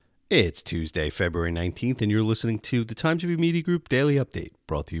It's Tuesday, February 19th, and you're listening to the Times Review Media Group Daily Update,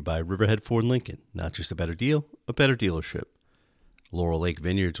 brought to you by Riverhead Ford Lincoln. Not just a better deal, a better dealership. Laurel Lake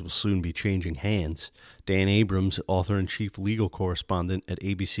Vineyards will soon be changing hands. Dan Abrams, author-and-chief legal correspondent at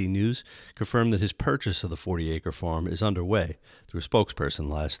ABC News, confirmed that his purchase of the 40-acre farm is underway through a spokesperson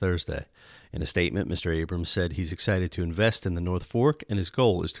last Thursday. In a statement, Mr. Abrams said he's excited to invest in the North Fork, and his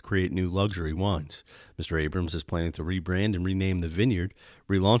goal is to create new luxury wines. Mr. Abrams is planning to rebrand and rename the vineyard,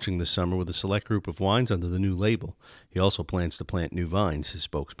 relaunching this summer with a select group of wines under the new label. He also plans to plant new vines, his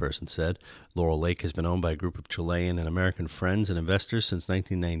spokesperson said. Laurel Lake has been owned by a group of Chilean and American friends and investors since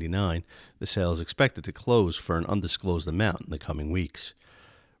 1999. The sale is expected to close for an undisclosed amount in the coming weeks.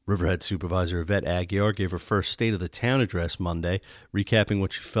 Riverhead Supervisor Yvette Aguiar gave her first State of the Town address Monday, recapping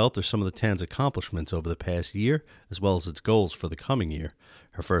what she felt are some of the town's accomplishments over the past year, as well as its goals for the coming year.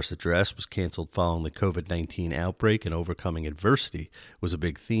 Her first address was canceled following the COVID-19 outbreak, and overcoming adversity was a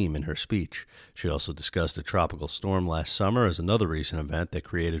big theme in her speech. She also discussed a tropical storm last summer as another recent event that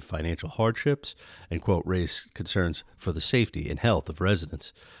created financial hardships and, quote, raised concerns for the safety and health of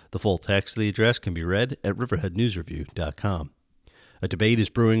residents. The full text of the address can be read at riverheadnewsreview.com. A debate is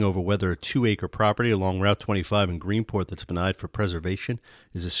brewing over whether a 2-acre property along Route 25 in Greenport that's been eyed for preservation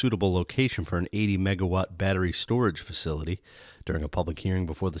is a suitable location for an 80-megawatt battery storage facility. During a public hearing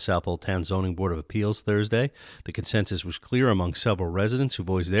before the South Old Town Zoning Board of Appeals Thursday, the consensus was clear among several residents who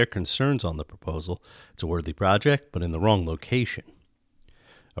voiced their concerns on the proposal. It's a worthy project, but in the wrong location.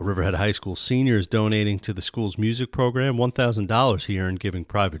 A Riverhead High School senior is donating to the school's music program $1,000 he earned giving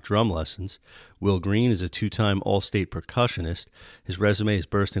private drum lessons. Will Green is a two-time All-State percussionist. His resume is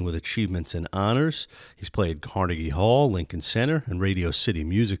bursting with achievements and honors. He's played Carnegie Hall, Lincoln Center, and Radio City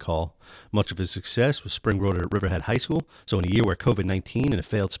Music Hall. Much of his success was springboarded at Riverhead High School, so in a year where COVID-19 and a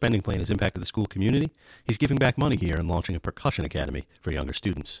failed spending plan has impacted the school community, he's giving back money here and launching a percussion academy for younger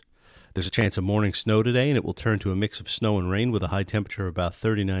students. There's a chance of morning snow today, and it will turn to a mix of snow and rain with a high temperature of about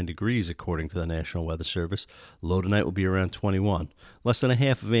 39 degrees, according to the National Weather Service. Low tonight will be around 21. Less than a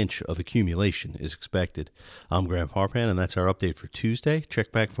half of an inch of accumulation is expected. I'm Graham Harpan, and that's our update for Tuesday.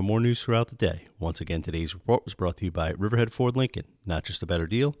 Check back for more news throughout the day. Once again, today's report was brought to you by Riverhead Ford Lincoln. Not just a better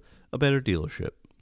deal, a better dealership.